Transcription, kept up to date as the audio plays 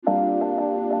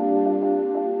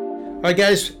All right,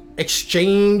 guys,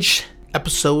 exchange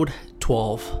episode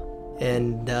 12,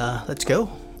 and let's go.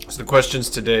 So the questions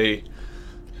today,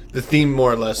 the theme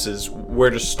more or less is where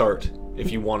to start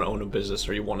if you want to own a business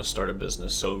or you want to start a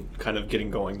business. So kind of getting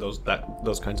going, those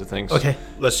kinds of things. Okay.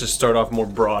 Let's just start off more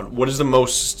broad.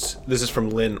 This is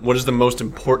from Lynn, what is the most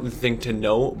important thing to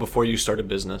know before you start a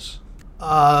business?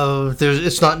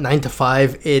 It's not 9 to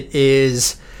 5. It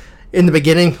is, in the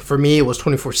beginning, for me, it was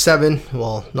 24/7.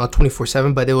 Well, not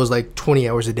 24/7, but it was like 20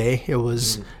 hours a day. It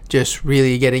was just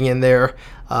really getting in there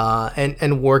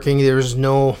and working. There's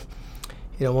no,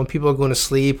 when people are going to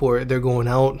sleep or they're going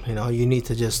out, you need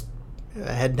to just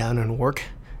head down and work.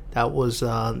 That was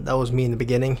me in the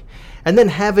beginning. And then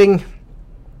having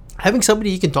somebody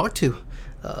you can talk to.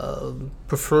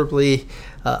 Preferably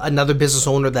another business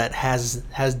owner that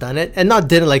has done it, and not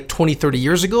did it like 20-30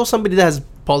 years ago. Somebody that has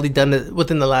probably done it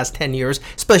within the last 10 years,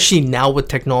 especially now with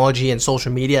technology and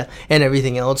social media and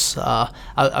everything else.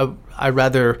 I'd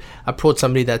rather approach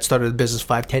somebody that started a business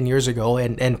 5-10 years ago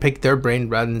and pick their brain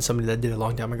rather than somebody that did it a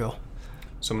long time ago.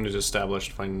 Someone who's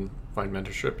established, find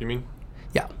mentorship, you mean?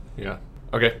 Yeah.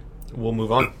 Okay, we'll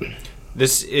move on.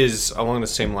 This is along the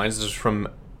same lines. This is from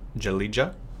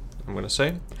Jalija, I'm going to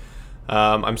say.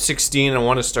 I'm 16 and I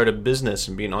want to start a business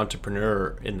and be an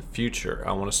entrepreneur in the future.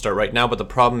 I want to start right now, but the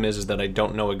problem is that I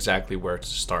don't know exactly where to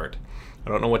start. I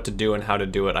don't know what to do and how to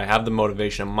do it. I have the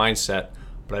motivation and mindset,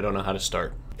 but I don't know how to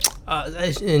start.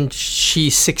 And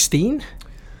she's 16?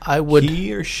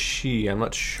 He or she, I'm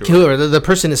not sure. The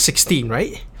person is 16,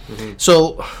 right? Mm-hmm.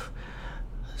 So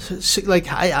like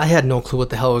I had no clue what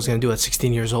the hell I was going to do at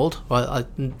 16 years old. Well, I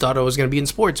thought I was going to be in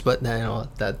sports, but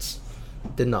that's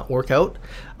did not work out.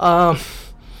 I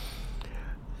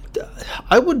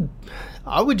would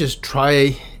just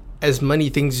try as many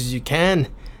things as you can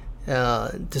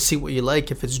to see what you like.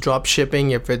 If it's drop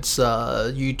shipping, if it's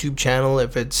YouTube channel,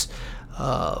 if it's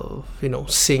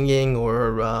singing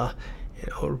or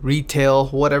retail,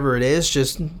 whatever it is,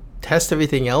 just test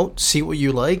everything out, see what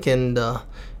you like, and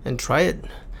try it.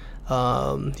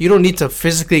 You don't need to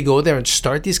physically go there and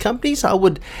start these companies. I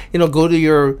would, go to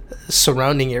your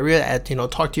surrounding area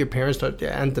talk to your parents, talk to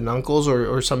your aunt and uncles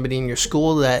or somebody in your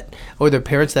school or their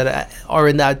parents that are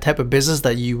in that type of business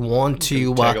that you want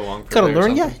to tag along kind of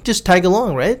learn. Yeah, just tag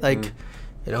along, right? Like,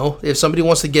 if somebody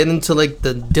wants to get into like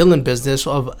the Dylan business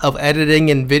of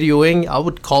editing and videoing, I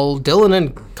would call Dylan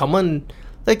and come on.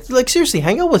 Like seriously,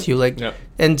 hang out with you,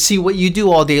 and see what you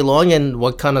do all day long and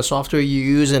what kind of software you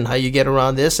use and how you get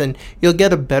around this, and you'll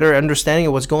get a better understanding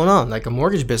of what's going on. Like a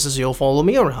mortgage business, you'll follow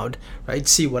me around, right?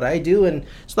 See what I do, and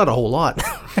it's not a whole lot.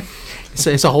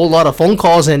 It's a whole lot of phone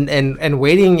calls and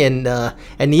waiting and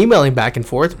emailing back and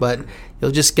forth, but you'll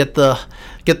just get the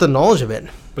knowledge of it.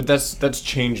 But that's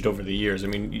changed over the years. I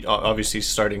mean, obviously,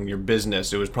 starting your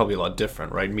business, it was probably a lot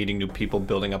different, right? Meeting new people,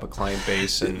 building up a client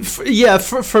base, and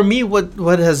for me,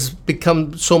 what has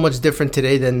become so much different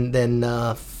today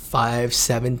than 5,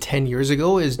 7, 10 years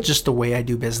ago is just the way I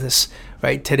do business.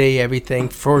 Right today, everything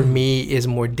for me is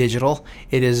more digital.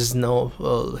 It is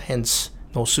hence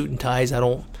no suit and ties. I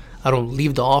don't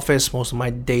leave the office. Most of my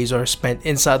days are spent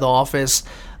inside the office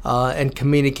and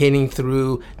communicating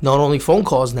through not only phone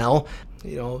calls now.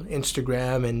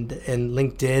 Instagram and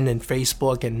LinkedIn and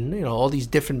Facebook and all these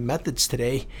different methods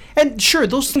today. And sure,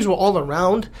 those things were all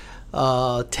around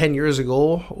 10 years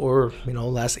ago or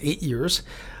last 8 years,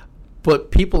 but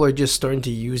people are just starting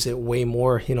to use it way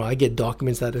more. I get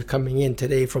documents that are coming in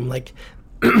today from like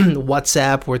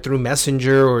WhatsApp or through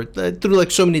Messenger or through like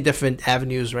so many different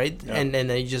avenues, right? Yeah. And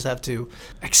you just have to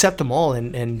accept them all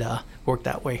and work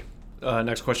that way.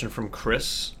 Next question from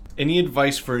Chris. Any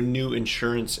advice for a new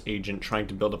insurance agent trying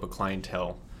to build up a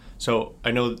clientele? So I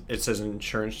know it says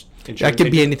insurance that could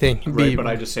agent, be anything, right? But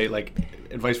I just say like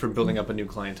advice for building up a new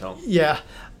clientele. Yeah.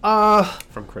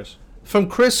 From Chris.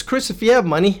 Chris, if you have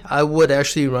money, I would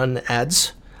actually run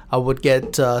ads. I would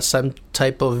get some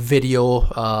type of video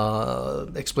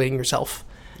explaining yourself.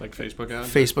 Like Facebook ad?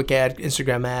 Facebook ad,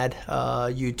 Instagram ad,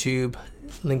 YouTube,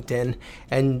 LinkedIn,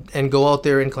 and go out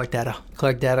there and collect data,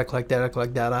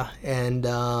 and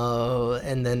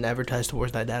then advertise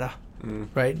towards that data,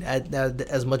 right? Add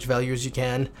as much value as you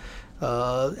can,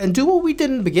 and do what we did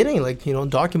in the beginning, like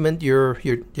document your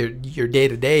day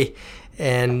to day.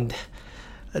 And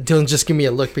Dylan just give me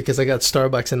a look because I got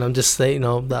Starbucks and I'm just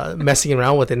messing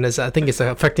around with it, and I think it's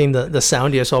affecting the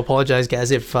sound here. So I apologize,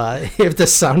 guys, if the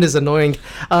sound is annoying.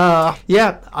 I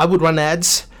would run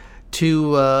ads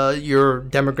to your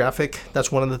demographic.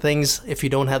 That's one of the things. If you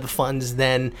don't have the funds,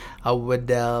 then I would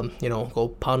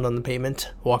go pound on the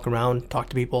pavement, walk around, talk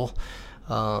to people,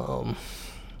 start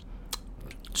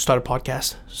a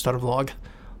podcast, start a vlog,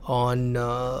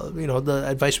 the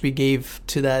advice we gave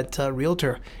to that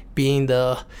realtor, being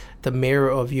the mayor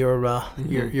of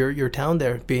your town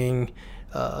there, being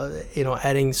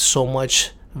adding so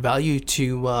much value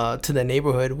to the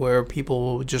neighborhood where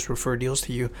people will just refer deals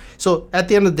to you. So at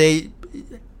the end of the day,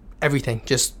 everything,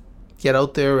 just get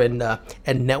out there and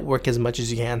network as much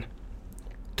as you can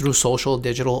through social,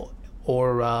 digital,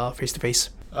 or face to face.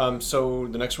 So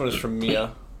the next one is from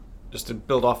Mia. Just to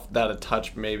build off that a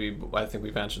touch, maybe I think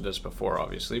we've answered this before,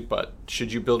 obviously. But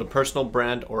should you build a personal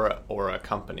brand or a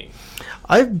company?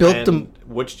 I've built them.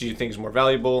 Which do you think is more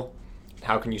valuable?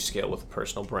 How can you scale with a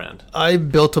personal brand? I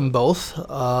built them both.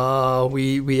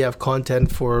 We have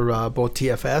content for both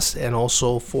TFS and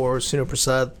also for Sunil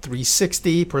Prasad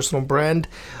 360 personal brand.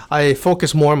 I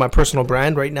focus more on my personal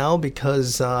brand right now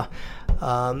because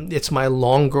it's my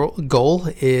long goal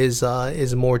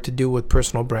is more to do with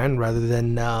personal brand rather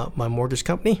than my mortgage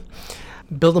company.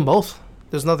 Build them both.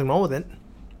 There's nothing wrong with it.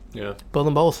 Yeah. Build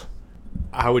them both.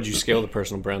 How would you scale the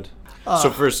personal brand?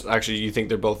 So first, actually, you think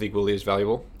they're both equally as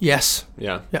valuable? Yes.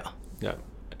 Yeah. Yeah. Yeah.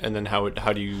 And then how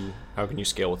can you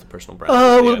scale with the personal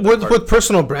brand? With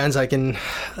personal brands, I can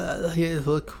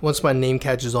look, once my name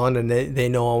catches on and they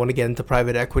know I want to get into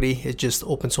private equity, it just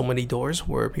opens so many doors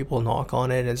where people knock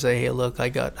on it and say, hey, look, I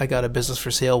got a business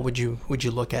for sale. Would you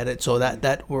look at it? So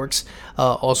that works.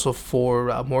 Also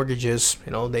for mortgages,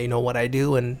 they know what I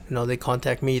do, and they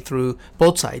contact me through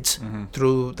both sides,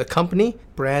 through the company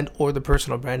brand or the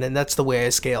personal brand, and that's the way I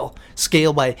scale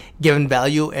by giving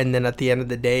value, and then at the end of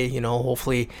the day,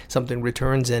 hopefully something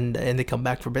returns and they come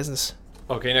back for business.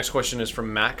 Okay, next question is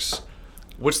from Max.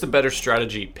 What's the better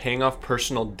strategy, paying off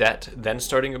personal debt, then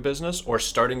starting a business, or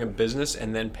starting a business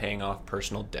and then paying off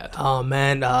personal debt? Oh,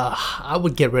 man, I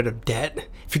would get rid of debt.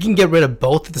 If you can get rid of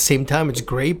both at the same time, it's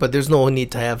great, but there's no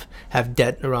need to have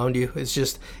debt around you. It's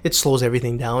just, it slows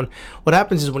everything down. What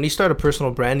happens is when you start a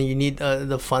personal brand, you need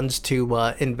the funds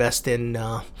to invest in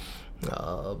running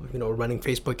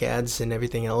Facebook ads and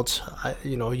everything else.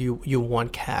 You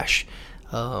want cash.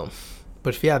 But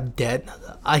if you have debt,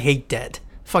 I hate debt.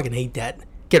 Fucking hate debt.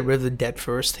 Get rid of the debt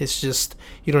first. It's just,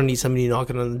 you don't need somebody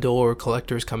knocking on the door or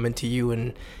collectors coming to you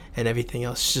and everything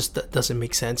else. It just doesn't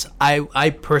make sense.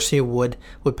 I personally would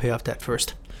pay off debt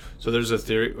first. So there's a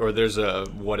theory, or there's a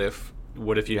what if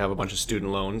you have a bunch of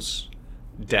student loans,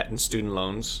 debt and student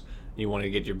loans, you want to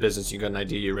get your business, you got an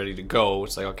idea, you're ready to go.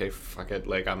 It's like, okay, fuck it,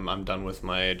 like I'm done with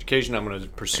my education, I'm going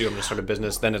to start a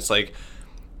business. Then it's like,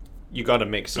 you got to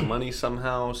make some money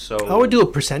somehow. So I would do a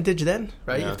percentage then,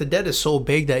 right? Yeah. If the debt is so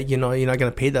big that you're not going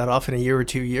to pay that off in a year or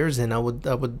 2 years, then I would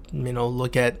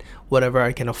look at whatever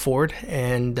I can afford,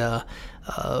 and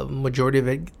majority of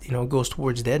it goes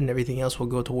towards debt, and everything else will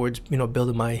go towards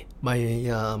building my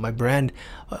brand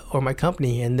or my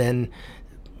company, and then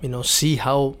see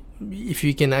how, if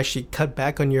you can actually cut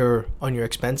back on your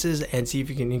expenses and see if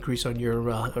you can increase on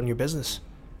your business.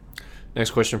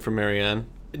 Next question from Marianne.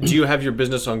 Do you have your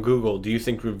business on Google? Do you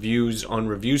think reviews on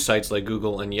review sites like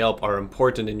Google and Yelp are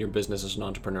important in your business as an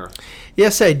entrepreneur?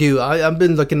 Yes, I do. I've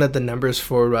been looking at the numbers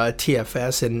for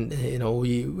TFS, and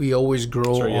we always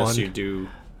grow. So yes, you do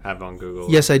have it on Google.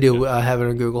 Yes, I do. I have it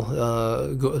on Google.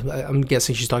 I'm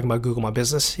guessing she's talking about Google My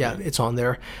Business. Yeah, it's on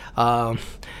there.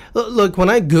 Look, when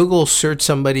I Google search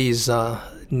somebody's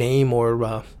name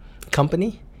or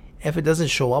company, if it doesn't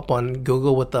show up on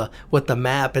Google with the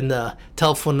map and the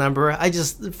telephone number,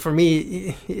 for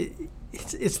me,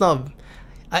 it's not.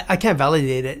 I can't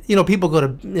validate it. People go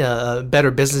to Better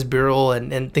Business Bureau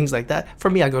and things like that. For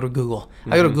me, I go to Google.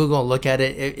 I go to Google and look at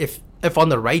it. If on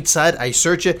the right side, I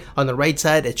search it, on the right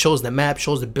side, it shows the map,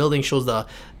 shows the building, shows the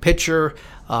picture,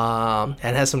 and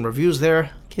has some reviews there.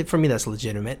 Okay, for me, that's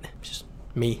legitimate. Just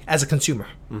me as a consumer.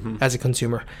 As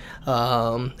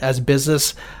a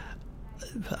business,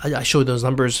 I show those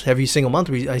numbers every single month.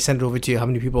 I send it over to you. How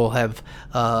many people have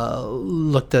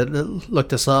looked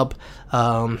us up,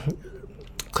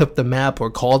 clipped the map, or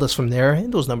called us from there?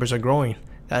 And those numbers are growing.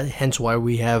 Hence why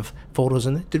we have photos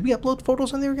in it. Did we upload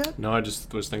photos in there yet? No, I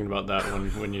just was thinking about that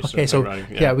when you started writing.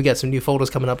 Yeah, we got some new photos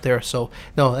coming up there. So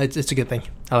no, it's a good thing.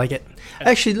 I like it.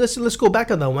 Actually, let's go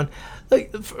back on that one.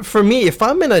 Like for me, if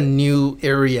I'm in a new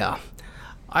area,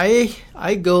 I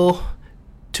go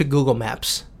to Google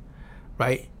Maps,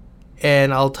 right?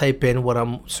 And I'll type in what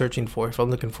I'm searching for. If I'm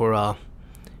looking for a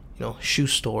shoe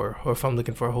store, or if I'm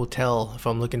looking for a hotel, if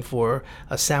I'm looking for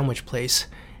a sandwich place,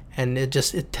 and it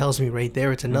tells me right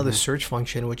there. It's another search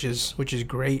function, which is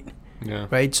great. Yeah.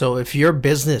 Right. So if your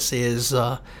business is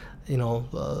a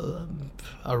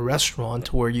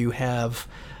restaurant where you have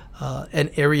an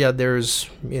area, there's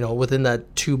within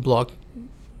that 2 block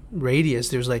radius,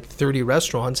 there's like 30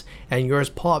 restaurants, and yours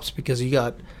pops because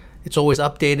it's always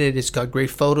updated. It's got great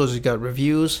photos. It's got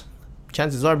reviews.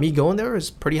 Chances are me going there is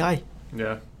pretty high.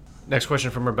 Yeah. Next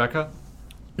question from Rebecca.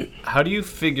 How do you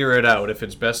figure it out if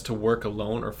it's best to work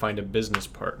alone or find a business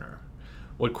partner?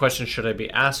 What questions should I be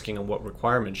asking and what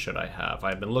requirements should I have?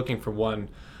 I've been looking for one,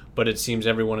 but it seems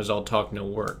everyone is all talk, no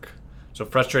work. So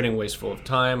frustrating, wasteful of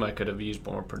time. I could have used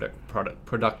more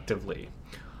productively.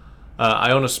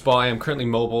 I own a spa. I am currently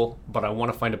mobile, but I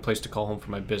want to find a place to call home for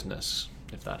my business,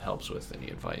 if that helps with any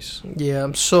advice.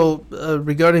 Yeah, so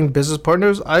regarding business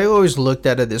partners, I always looked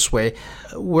at it this way.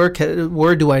 Where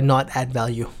do I not add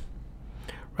value?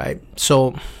 Right?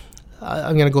 So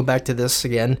I'm going to go back to this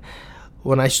again.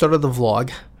 When I started the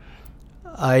vlog,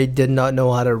 I did not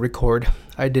know how to record.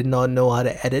 I did not know how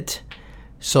to edit.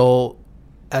 So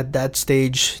at that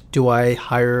stage, do I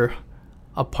hire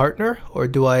a partner or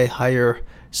do I hire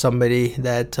somebody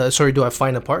that, do I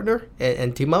find a partner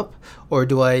and team up, or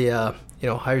do I,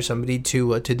 hire somebody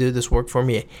to do this work for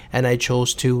me? And I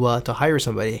chose to hire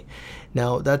somebody.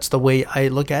 Now that's the way I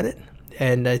look at it.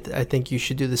 And I think you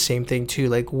should do the same thing too.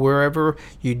 Like wherever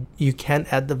you can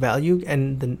add the value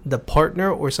and the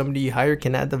partner or somebody you hire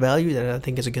can add the value, then I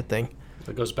think it's a good thing.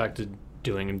 It goes back to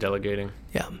doing and delegating.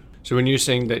 Yeah. So when you're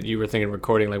saying that you were thinking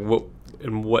recording, like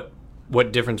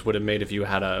what difference would it made if you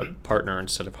had a partner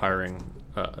instead of hiring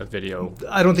a video?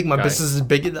 I don't think my guy? business is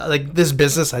big. Like this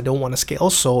business, I don't want to scale,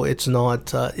 so it's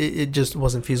not. It just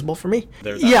wasn't feasible for me.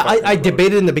 Yeah, I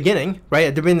debated in the beginning, right?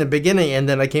 I debated in the beginning, and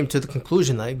then I came to the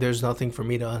conclusion like there's nothing for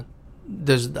me to.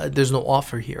 There's no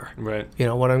offer here. Right.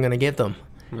 What I'm going to give them.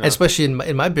 Yeah. Especially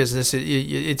in my business,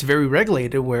 it's very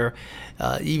regulated where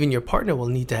even your partner will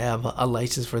need to have a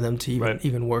license for them to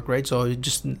even work, right? So it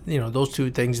just, those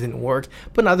two things didn't work.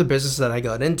 But in other businesses that I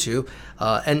got into,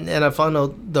 and I found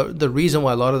out the reason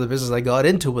why a lot of the business I got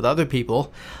into with other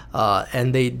people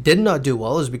and they did not do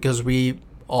well is because we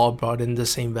all brought in the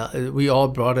same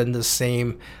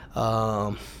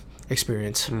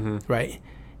experience, right?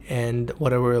 And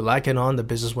whatever we were lacking on, the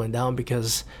business went down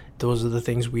because those are the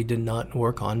things we did not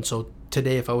work on. So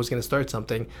today, if I was going to start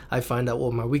something, I find out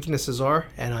what my weaknesses are,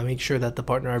 and I make sure that the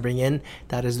partner I bring in,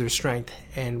 that is their strength,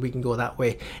 and we can go that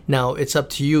way. Now, it's up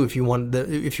to you if you want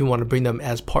to bring them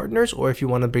as partners or if you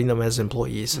want to bring them as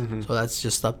employees. Mm-hmm. So that's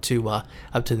just up to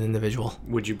the individual.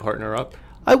 Would you partner up?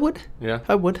 I would. Yeah,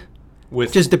 I would.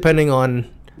 With just depending on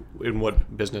in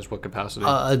what business, what capacity?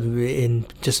 In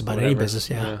just about Whatever. Any business.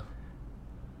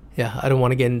 Yeah, I don't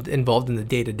want to get involved in the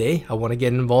day-to-day. I want to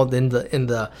get involved in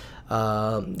the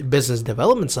business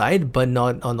development side, but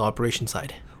not on the operation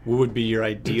side. What would be your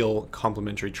ideal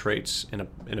complementary traits in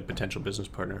a potential business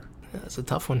partner? That's a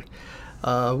tough one.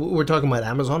 We're talking about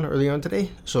Amazon earlier on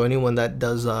today. So anyone that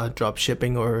does drop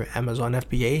shipping or Amazon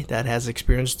FBA that has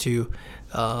experience to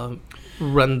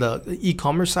run the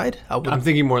e-commerce side, I'm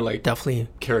thinking more like definitely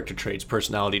character traits,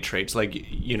 personality traits. Like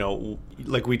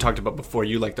like we talked about before,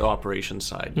 you like the operations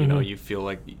side. You feel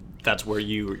like that's where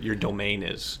your domain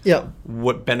is. Yeah.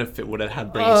 What benefit would it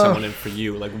have bringing someone in for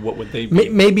you? Like what would they be?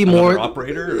 Maybe more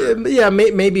operator.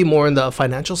 Maybe more on the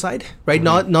financial side, right?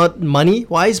 Mm-hmm. Not money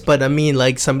wise, but I mean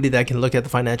like somebody that can look at the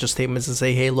financial statements and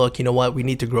say, hey, look, you know what? We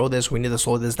need to grow this. We need to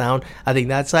slow this down. I think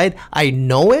that side, I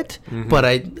know it, but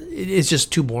it's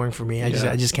just too boring for me. I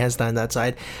just can't stand that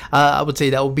side. I would say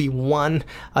that would be one.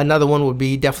 Another one would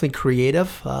be definitely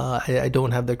creative. I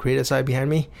don't have the creative side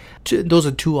behind me. Those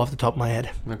are two off the top of my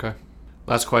head. Okay.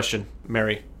 Last question,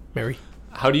 Mary.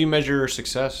 How do you measure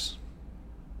success?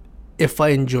 If I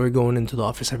enjoy going into the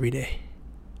office every day.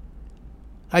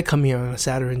 I come here on a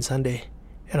Saturday and Sunday,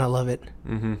 and I love it.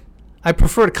 Mm-hmm. I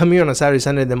prefer to come here on a Saturday,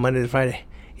 Sunday than Monday to Friday.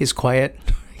 It's quiet.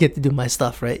 I get to do my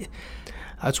stuff, right?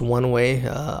 That's one way.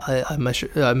 I measure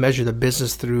the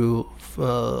business through,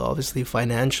 obviously,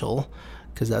 financial,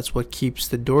 because that's what keeps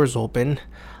the doors open.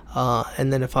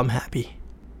 And then if I'm happy,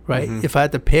 right? Mm-hmm. If I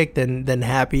had to pick, then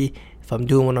happy. If I'm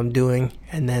doing what I'm doing,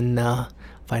 and then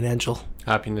financial.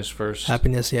 Happiness first.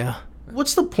 Happiness, yeah.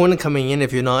 What's the point of coming in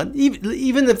if you're not,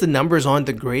 even if the numbers aren't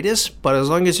the greatest, but as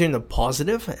long as you're in the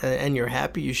positive and you're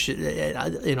happy, you should,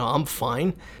 I'm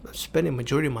fine. I'm spending the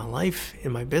majority of my life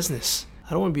in my business.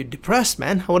 I don't want to be depressed,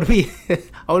 man. I want to be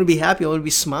happy. I want to be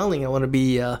smiling. I want to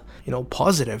be,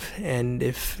 positive. And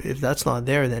if that's not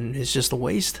there, then it's just a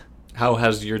waste. How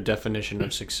has your definition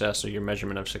of success or your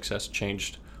measurement of success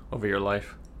changed over your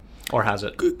life? Or has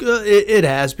it? It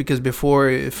has, because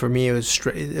before, for me, it was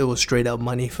straight up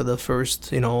money for the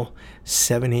first,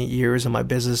 7-8 years of my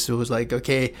business. It was like,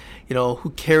 okay,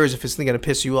 who cares if it's going to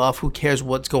piss you off? Who cares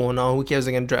what's going on? Who cares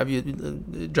if they're going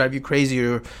to drive you crazy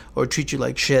or treat you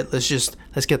like shit?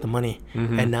 Let's get the money.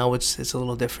 Mm-hmm. And now it's a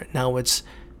little different. Now it's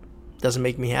doesn't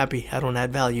make me happy. I don't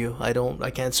add value.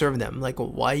 I can't serve them. Like,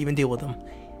 why even deal with them?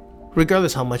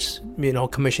 Regardless how much,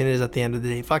 commission is at the end of the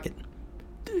day, fuck it.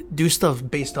 Do stuff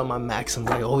based on my maxims.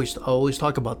 I always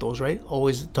talk about those, right?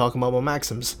 Always talk about my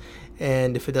maxims.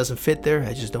 And if it doesn't fit there,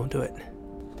 I just don't do it.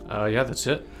 Yeah, that's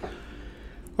it.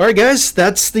 All right, guys,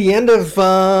 that's the end of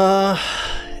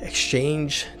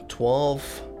Exchange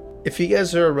 12. If you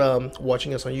guys are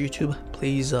watching us on YouTube,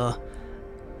 please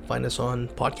find us on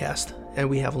podcast, and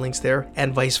we have links there,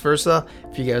 and vice versa.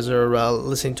 If you guys are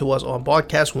listening to us on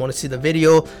podcast, want to see the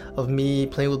video of me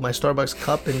playing with my Starbucks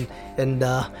cup and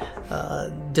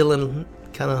Dylan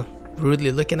kind of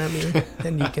rudely looking at me,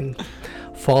 then you can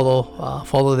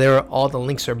follow there. All the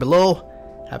links are below.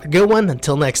 Have a good one.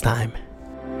 Until next time.